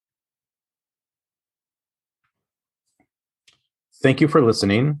Thank you for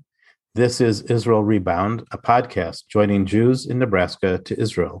listening. This is Israel Rebound, a podcast joining Jews in Nebraska to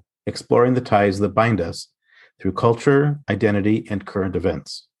Israel, exploring the ties that bind us through culture, identity, and current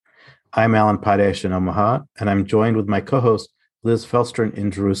events. I'm Alan Padesh in Omaha, and I'm joined with my co-host, Liz Felstern in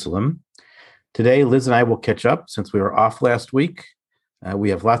Jerusalem. Today, Liz and I will catch up since we were off last week.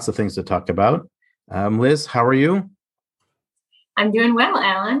 We have lots of things to talk about. Liz, how are you? I'm doing well,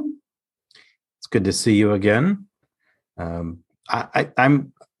 Alan. It's good to see you again.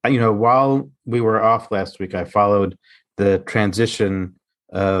 While we were off last week, I followed the transition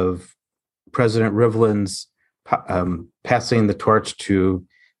of President Rivlin's passing the torch to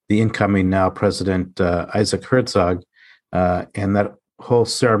the incoming now President Isaac Herzog, and that whole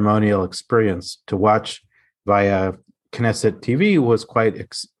ceremonial experience to watch via Knesset TV was quite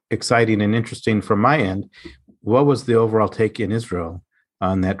exciting and interesting from my end. What was the overall take in Israel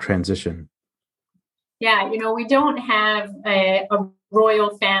on that transition? Yeah, we don't have a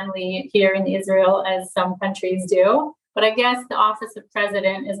royal family here in Israel as some countries do, but I guess the office of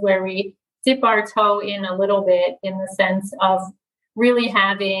president is where we dip our toe in a little bit in the sense of really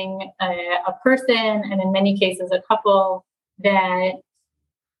having a person, and in many cases a couple, that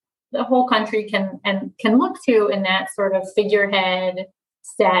the whole country can look to in that sort of figurehead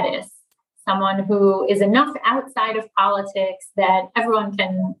status. Someone who is enough outside of politics that everyone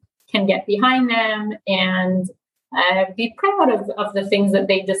can get behind them and be proud of the things that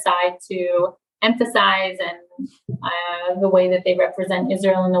they decide to emphasize and the way that they represent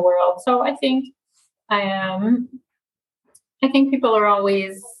Israel in the world. So I think people are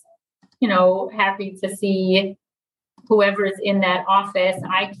always, happy to see whoever's in that office.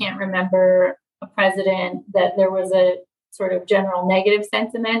 I can't remember a president that there was a sort of general negative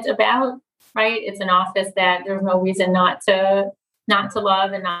sentiment about, right? It's an office that there's no reason not to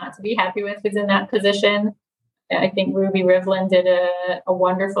love and not to be happy with who's in that position. I think Ruvi Rivlin did a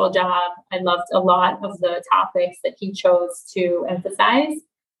wonderful job. I loved a lot of the topics that he chose to emphasize.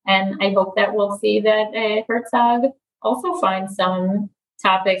 And I hope that we'll see that Herzog also finds some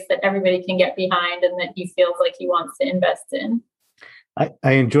topics that everybody can get behind and that he feels like he wants to invest in.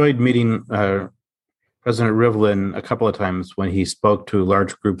 I enjoyed meeting President Rivlin a couple of times when he spoke to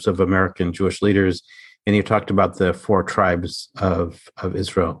large groups of American Jewish leaders, and he talked about the 4 tribes of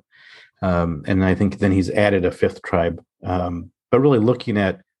Israel. And I think then he's added a 5th tribe, but really looking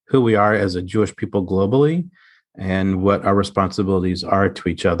at who we are as a Jewish people globally and what our responsibilities are to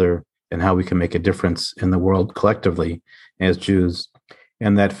each other and how we can make a difference in the world collectively as Jews.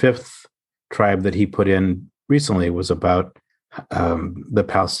 And that 5th tribe that he put in recently was about the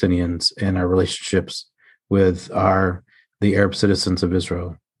Palestinians and our relationships with the Arab citizens of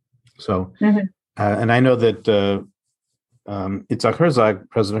Israel. So, and I know that Itzhak Herzog,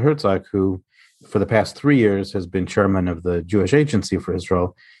 President Herzog, who for the past 3 years has been chairman of the Jewish Agency for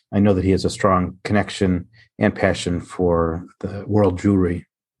Israel, I know that he has a strong connection and passion for the world Jewry.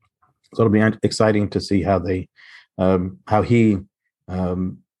 So it'll be exciting to see how he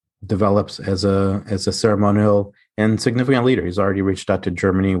develops as a ceremonial and significant leader. He's already reached out to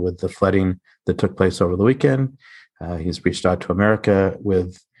Germany with the flooding that took place over the weekend. He's reached out to America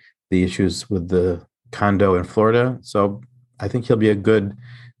with the issues with the condo in Florida. So I think he'll be a good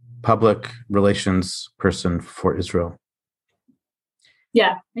public relations person for Israel.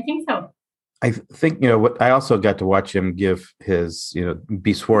 Yeah, I think so. I think, I also got to watch him give his,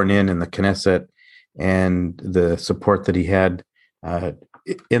 be sworn in the Knesset, and the support that he had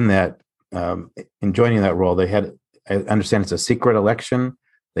in that, in joining that role. They had, I understand it's a secret election.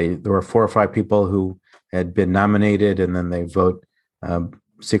 There were 4 or 5 people who had been nominated, and then they vote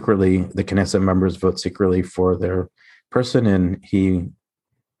secretly. The Knesset members vote secretly for their person, and he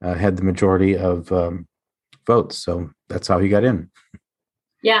had the majority of votes. So that's how he got in.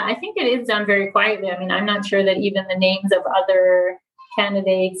 Yeah, I think it is done very quietly. I mean, I'm not sure that even the names of other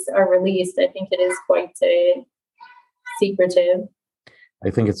candidates are released. I think it is quite secretive.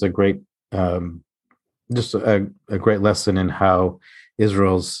 I think it's a great, just a great lesson in how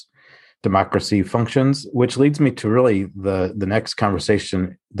Israel's democracy functions, which leads me to really the next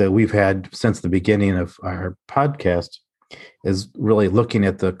conversation that we've had since the beginning of our podcast, is really looking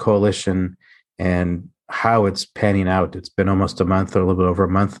at the coalition and how it's panning out. It's been almost a month, or a little bit over a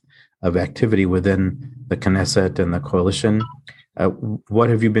month, of activity within the Knesset and the coalition. What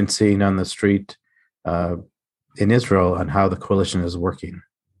have you been seeing on the street in Israel on how the coalition is working?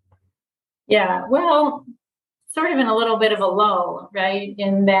 Yeah, well, sort of in a little bit of a lull, right?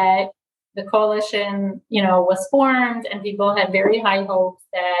 In that the coalition, was formed and people had very high hopes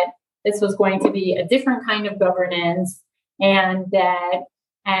that this was going to be a different kind of governance and that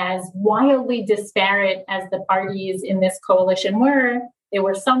as wildly disparate as the parties in this coalition were, they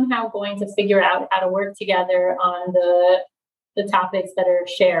were somehow going to figure out how to work together on the topics that are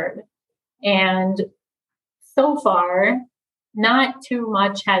shared. And so far, not too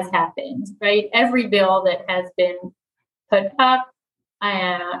much has happened, right? Every bill that has been put up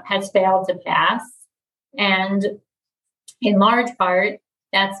has failed to pass. And in large part,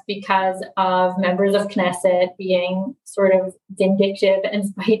 that's because of members of Knesset being sort of vindictive and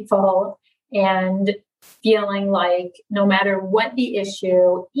spiteful and feeling like no matter what the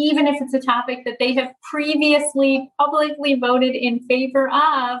issue, even if it's a topic that they have previously publicly voted in favor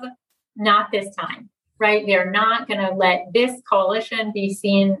of, not this time, right? They're not going to let this coalition be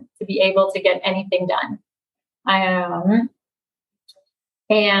seen to be able to get anything done.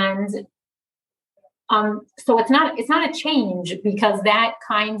 So it's not a change, because that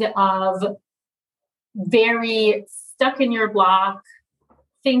kind of very stuck in your block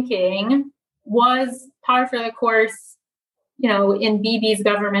thinking was par for the course, in Bibi's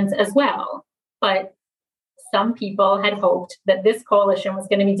governments as well. But some people had hoped that this coalition was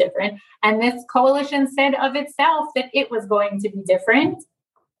going to be different. And this coalition said of itself that it was going to be different,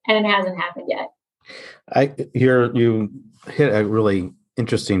 and it hasn't happened yet. You hit a really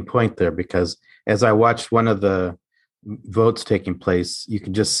interesting point there, because as I watched one of the votes taking place, you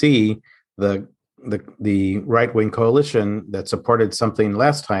could just see the right-wing coalition that supported something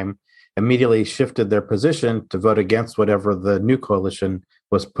last time immediately shifted their position to vote against whatever the new coalition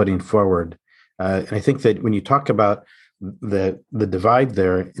was putting forward. And I think that when you talk about the divide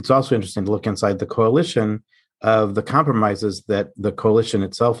there, it's also interesting to look inside the coalition of the compromises that the coalition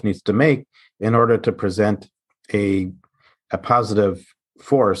itself needs to make in order to present a positive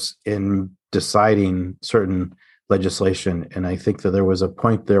force in deciding certain legislation. And I think that there was a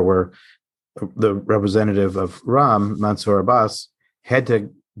point there where the representative of Ram, Mansour Abbas, had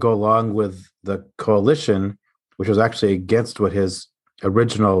to go along with the coalition, which was actually against what his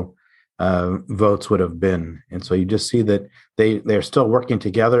original votes would have been. And so you just see that they're still working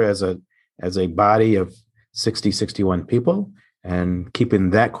together as a body of 61 people, and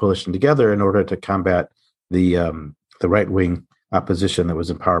keeping that coalition together in order to combat the right-wing opposition that was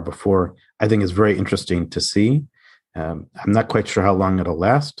in power before, I think is very interesting to see. I'm not quite sure how long it'll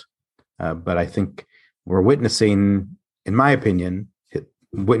last, but I think we're witnessing, in my opinion,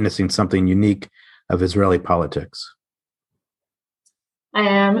 something unique of Israeli politics.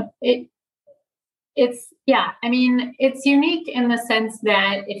 It's unique in the sense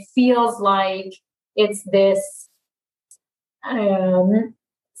that it feels like it's this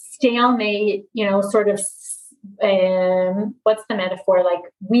stalemate, sort of, what's the metaphor, like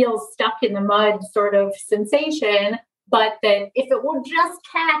wheels stuck in the mud sort of sensation, but that if it will just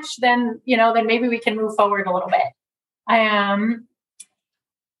catch, then maybe we can move forward a little bit.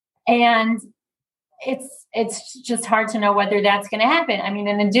 And it's just hard to know whether that's going to happen. I mean,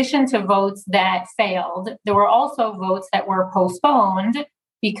 in addition to votes that failed, there were also votes that were postponed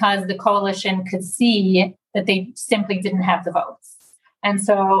because the coalition could see that they simply didn't have the votes. And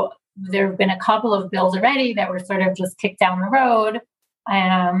so there have been a couple of bills already that were sort of just kicked down the road,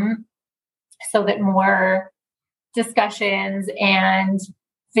 so that more discussions and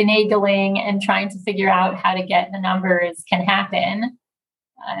finagling and trying to figure out how to get the numbers can happen.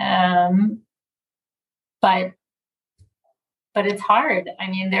 But it's hard. I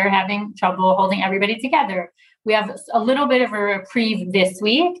mean, they're having trouble holding everybody together. We have a little bit of a reprieve this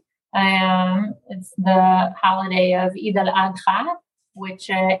week. It's the holiday of Eid al-Adha, which,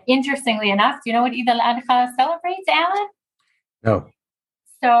 interestingly enough, do you know what Eid al-Adha celebrates, Alan? No.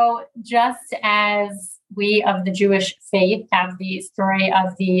 So just as we of the Jewish faith have the story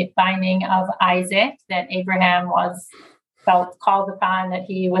of the binding of Isaac, that Abraham felt called upon, that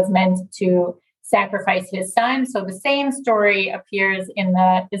he was meant to sacrifice his son. So the same story appears in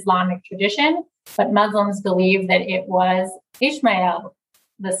the Islamic tradition, but Muslims believe that it was Ishmael,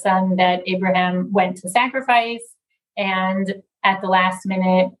 the son that Abraham went to sacrifice. And at the last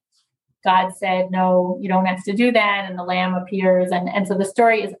minute, God said, no, you don't have to do that. And the lamb appears. And so the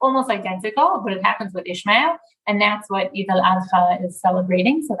story is almost identical, but it happens with Ishmael. And that's what Eid al-Adha is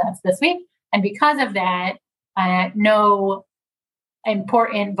celebrating. So that's this week. And because of that, no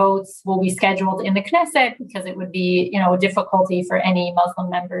important votes will be scheduled in the Knesset, because it would be, a difficulty for any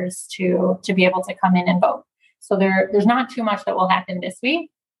Muslim members to be able to come in and vote. So there's not too much that will happen this week.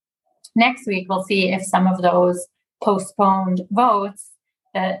 Next week, we'll see if some of those postponed votes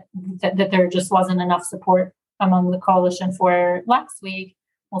that there just wasn't enough support among the coalition for last week.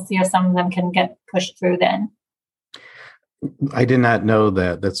 We'll see if some of them can get pushed through then. I did not know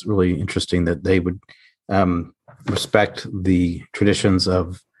that. That's really interesting that they would respect the traditions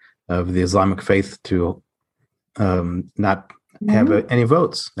of the Islamic faith to not have any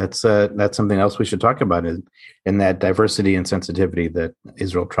votes. That's something else we should talk about in that diversity and sensitivity that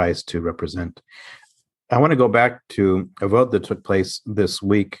Israel tries to represent. I want to go back to a vote that took place this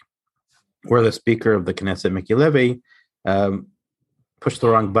week where the Speaker of the Knesset, Miki Levy, pushed the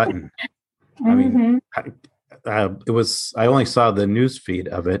wrong button. I mean, it was, I only saw the news feed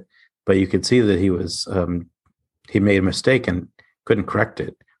of it, but you could see that he made a mistake and couldn't correct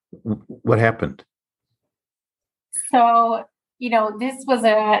it. What happened? So, this was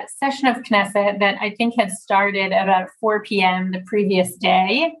a session of Knesset that I think had started about 4 p.m. the previous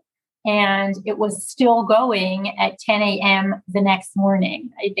day, and it was still going at 10 a.m. the next morning.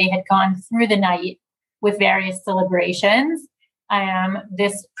 They had gone through the night with various deliberations.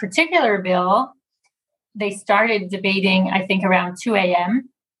 This particular bill, they started debating, I think, around 2 a.m.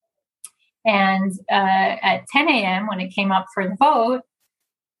 And at 10 a.m., when it came up for the vote,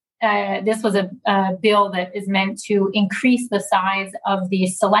 this was a bill that is meant to increase the size of the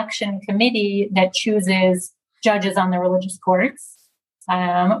selection committee that chooses judges on the religious courts,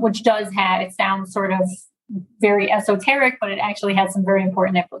 which does have, it sounds sort of very esoteric, but it actually has some very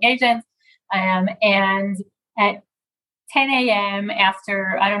important implications. And at 10 a.m.,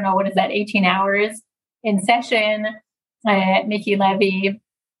 after, I don't know, what is that, 18 hours in session, Miki Levy,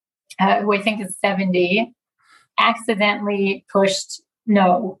 who I think is 70, accidentally pushed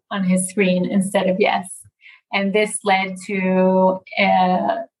no on his screen instead of yes. And this led to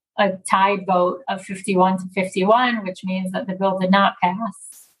a tied vote of 51-51, which means that the bill did not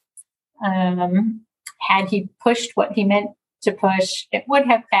pass. Had he pushed what he meant to push, it would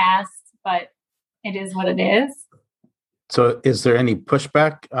have passed, but it is what it is. So is there any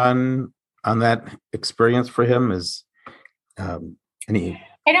pushback on that experience for him?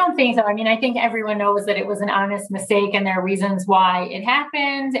 I don't think so. I mean, I think everyone knows that it was an honest mistake and there are reasons why it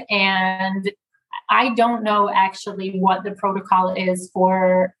happened. And I don't know actually what the protocol is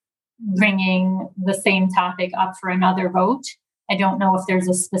for bringing the same topic up for another vote. I don't know if there's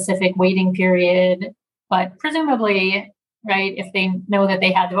a specific waiting period, but presumably, right, if they know that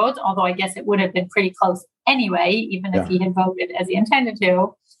they had the votes, although I guess it would have been pretty close anyway, even if he had voted as he intended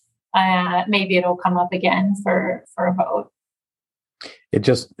to, maybe it'll come up again for a vote. It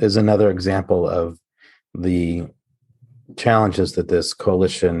just is another example of the challenges that this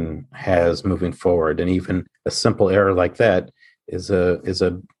coalition has moving forward. And even a simple error like that is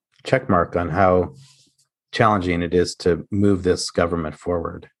a check mark on how challenging it is to move this government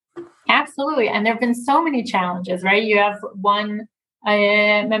forward. Absolutely. And there have been so many challenges, right? You have one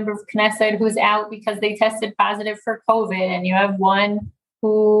member of Knesset who's out because they tested positive for COVID, and you have one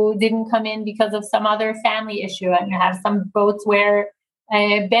who didn't come in because of some other family issue, and you have some votes where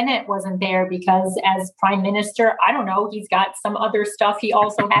Bennett wasn't there because as prime minister, I don't know, he's got some other stuff he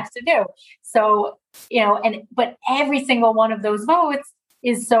also has to do. So, but every single one of those votes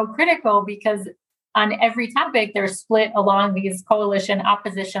is so critical because on every topic, they're split along these coalition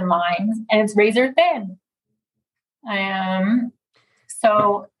opposition lines, and it's razor thin.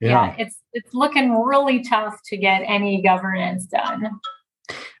 It's looking really tough to get any governance done.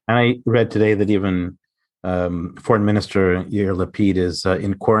 And I read today that even Foreign Minister Yair Lapid is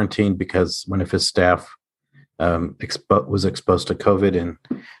in quarantine because one of his staff was exposed to COVID, and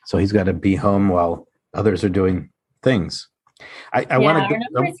so he's got to be home while others are doing things. Our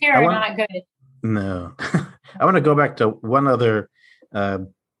numbers here are not good. No, I want to go back to one other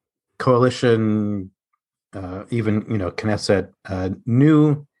coalition, even Knesset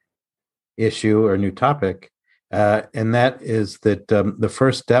new issue or new topic, and that is that the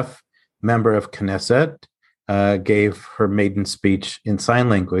first deaf member of Knesset gave her maiden speech in sign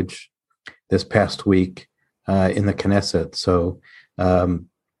language this past week in the Knesset. So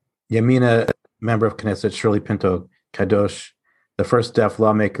Yamina, member of Knesset, Shirley Pinto Kadosh, the first deaf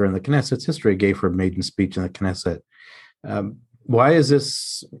lawmaker in the Knesset's history, gave her maiden speech in the Knesset. Why is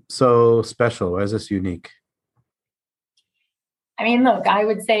this so special? Why is this unique? I mean, look, I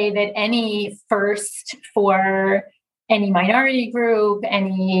would say that any first for any minority group,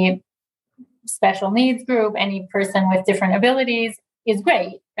 any special needs group, any person with different abilities is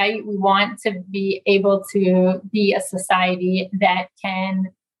great, right? We want to be able to be a society that can,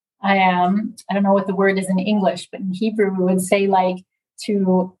 I don't know what the word is in English, but in Hebrew we would say like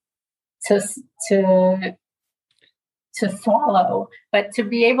to swallow, but to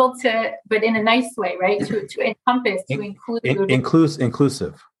be able to, but in a nice way, right? To encompass, to include.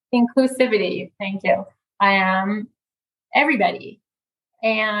 Inclusive. Inclusivity, thank you. Everybody.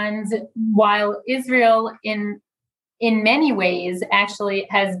 And while Israel in many ways actually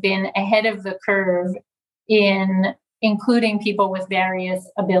has been ahead of the curve in including people with various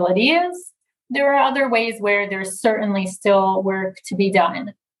abilities. There are other ways where there's certainly still work to be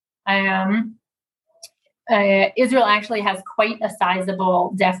done. Israel actually has quite a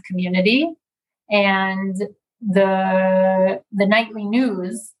sizable deaf community, and the nightly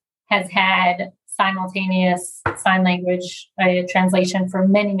news has had simultaneous sign language translation for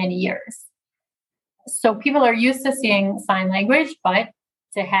many, many years. So people are used to seeing sign language, but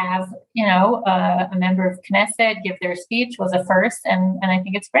to have, a member of Knesset give their speech was a first, and I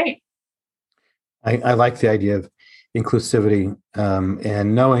think it's great. I like the idea of inclusivity,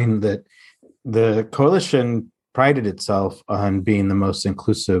 and knowing that the coalition prided itself on being the most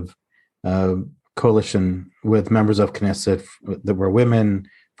inclusive coalition, with members of Knesset that were women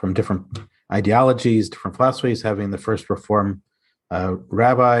from different ideologies, different philosophies, having the first Reform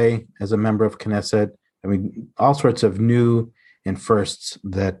rabbi as a member of Knesset. I mean, all sorts of new and firsts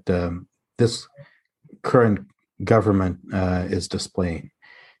that this current government is displaying.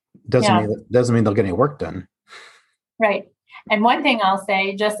 Doesn't mean they'll get any work done. Right. And one thing I'll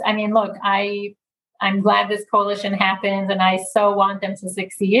say, look, I'm glad this coalition happens, and I so want them to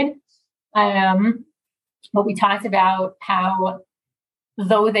succeed. But we talked about how,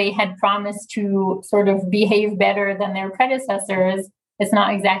 though they had promised to sort of behave better than their predecessors, it's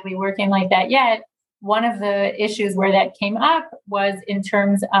not exactly working like that yet. One of the issues where that came up was in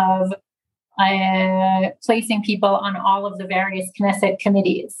terms of placing people on all of the various Knesset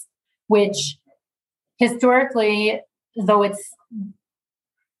committees, which historically, though it's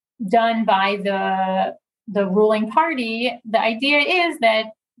done by the ruling party, the idea is that,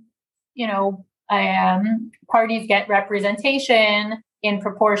 parties get representation in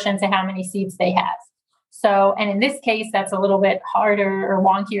proportion to how many seats they have. So, and in this case, that's a little bit harder or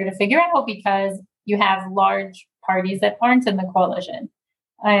wonkier to figure out because you have large parties that aren't in the coalition.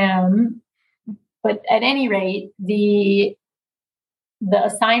 But at any rate, the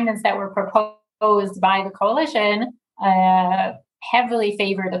assignments that were proposed by the coalition heavily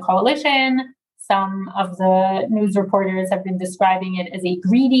favor the coalition. Some of the news reporters have been describing it as a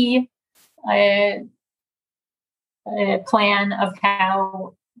greedy plan of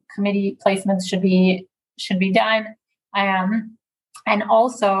how committee placements should be done. And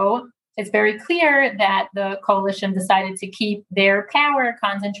also, it's very clear that the coalition decided to keep their power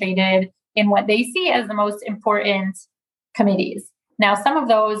concentrated in what they see as the most important committees. Now, some of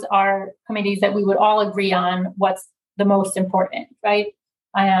those are committees that we would all agree on what's the most important, right?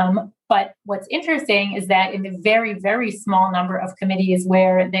 But what's interesting is that in the very, very small number of committees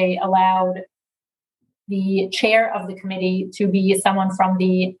where they allowed the chair of the committee to be someone from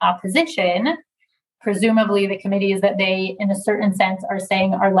the opposition, presumably the committees that they, in a certain sense, are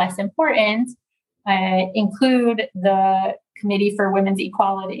saying are less important, include the Committee for Women's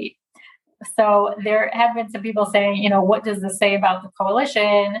Equality. So there have been some people saying, what does this say about the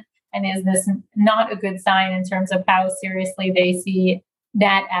coalition? And is this not a good sign in terms of how seriously they see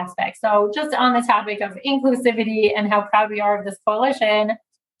that aspect? So just on the topic of inclusivity and how proud we are of this coalition,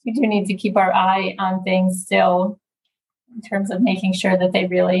 we do need to keep our eye on things still in terms of making sure that they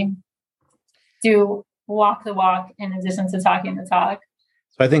really do walk the walk in addition to talking the talk.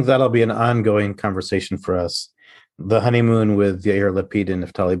 So I think that'll be an ongoing conversation for us. The honeymoon with Yair Lapid and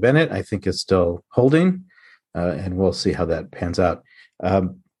Naftali Bennett, I think, is still holding, and we'll see how that pans out.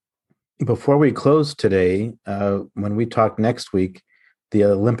 Before we close today, when we talk next week, the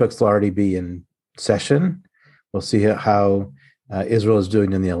Olympics will already be in session. We'll see how Israel is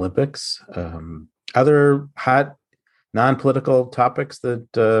doing in the Olympics. Other hot non-political topics that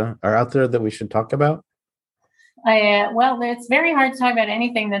are out there that we should talk about? Well, it's very hard to talk about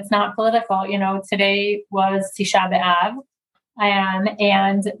anything that's not political. Today was Tisha B'Av,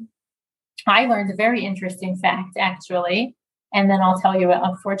 and I learned a very interesting fact, actually, and then I'll tell you an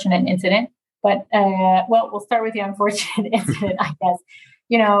unfortunate incident. But, we'll start with the unfortunate incident, I guess.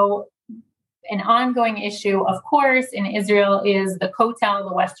 An ongoing issue, of course, in Israel is the Kotel,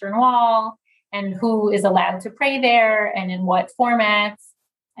 the Western Wall, and who is allowed to pray there and in what formats.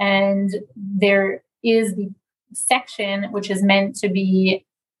 And there is the section which is meant to be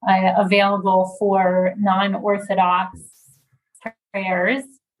available for non-Orthodox prayers.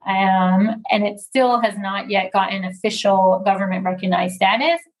 And it still has not yet gotten official government recognized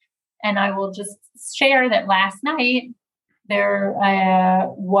status. And I will just share that last night, there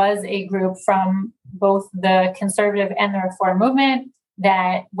was a group from both the conservative and the Reform movement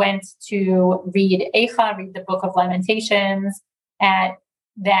that went to read Eicha, read the Book of Lamentations at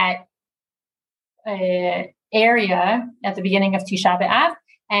that area at the beginning of Tisha B'Av,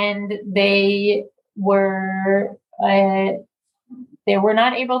 and they were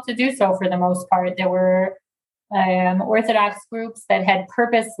not able to do so for the most part. There were Orthodox groups that had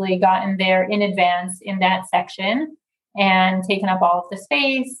purposely gotten there in advance in that section and taken up all of the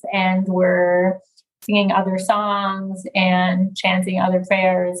space and were singing other songs and chanting other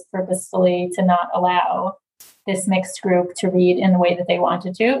prayers purposefully to not allow this mixed group to read in the way that they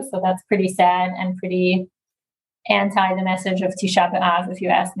wanted to. So that's pretty sad and pretty anti the message of Tisha B'Av, if you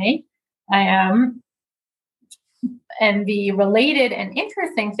ask me. And the related and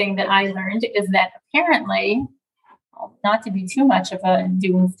interesting thing that I learned is that apparently, not to be too much of a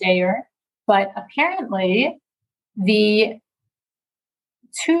doomsdayer, but apparently the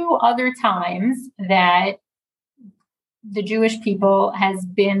two other times that the Jewish people has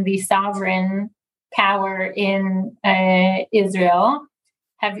been the sovereign power in Israel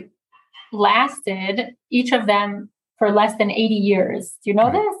have lasted, each of them, for less than 80 years. Do you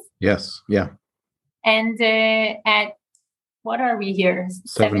know this? Yes. Yeah. And at, what are we here?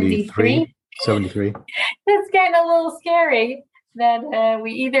 73? 73. It's getting a little scary that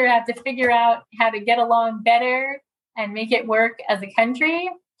we either have to figure out how to get along better and make it work as a country,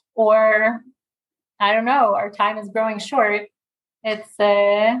 or, I don't know, our time is growing short. It's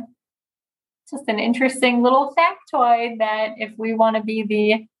just an interesting little factoid that if we want to be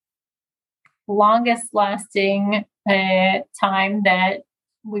the longest lasting time that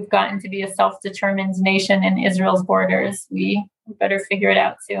we've gotten to be a self-determined nation in Israel's borders, we better figure it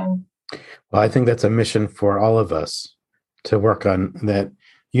out soon. Well, I think that's a mission for all of us to work on, that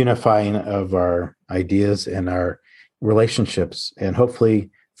unifying of our ideas and our relationships. And hopefully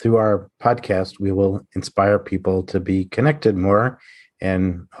through our podcast, we will inspire people to be connected more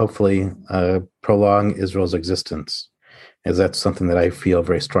and hopefully prolong Israel's existence, as that's something that I feel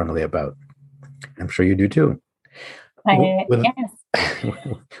very strongly about. I'm sure you do too. Yes.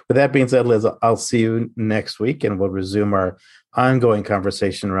 With that being said, Liz, I'll see you next week, and we'll resume our ongoing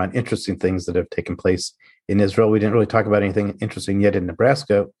conversation around interesting things that have taken place in Israel. We didn't really talk about anything interesting yet in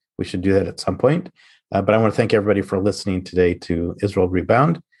Nebraska. We should do that at some point. But I want to thank everybody for listening today to Israel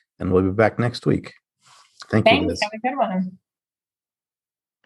Rebound, and we'll be back next week. Thank you, Liz. Have a good one.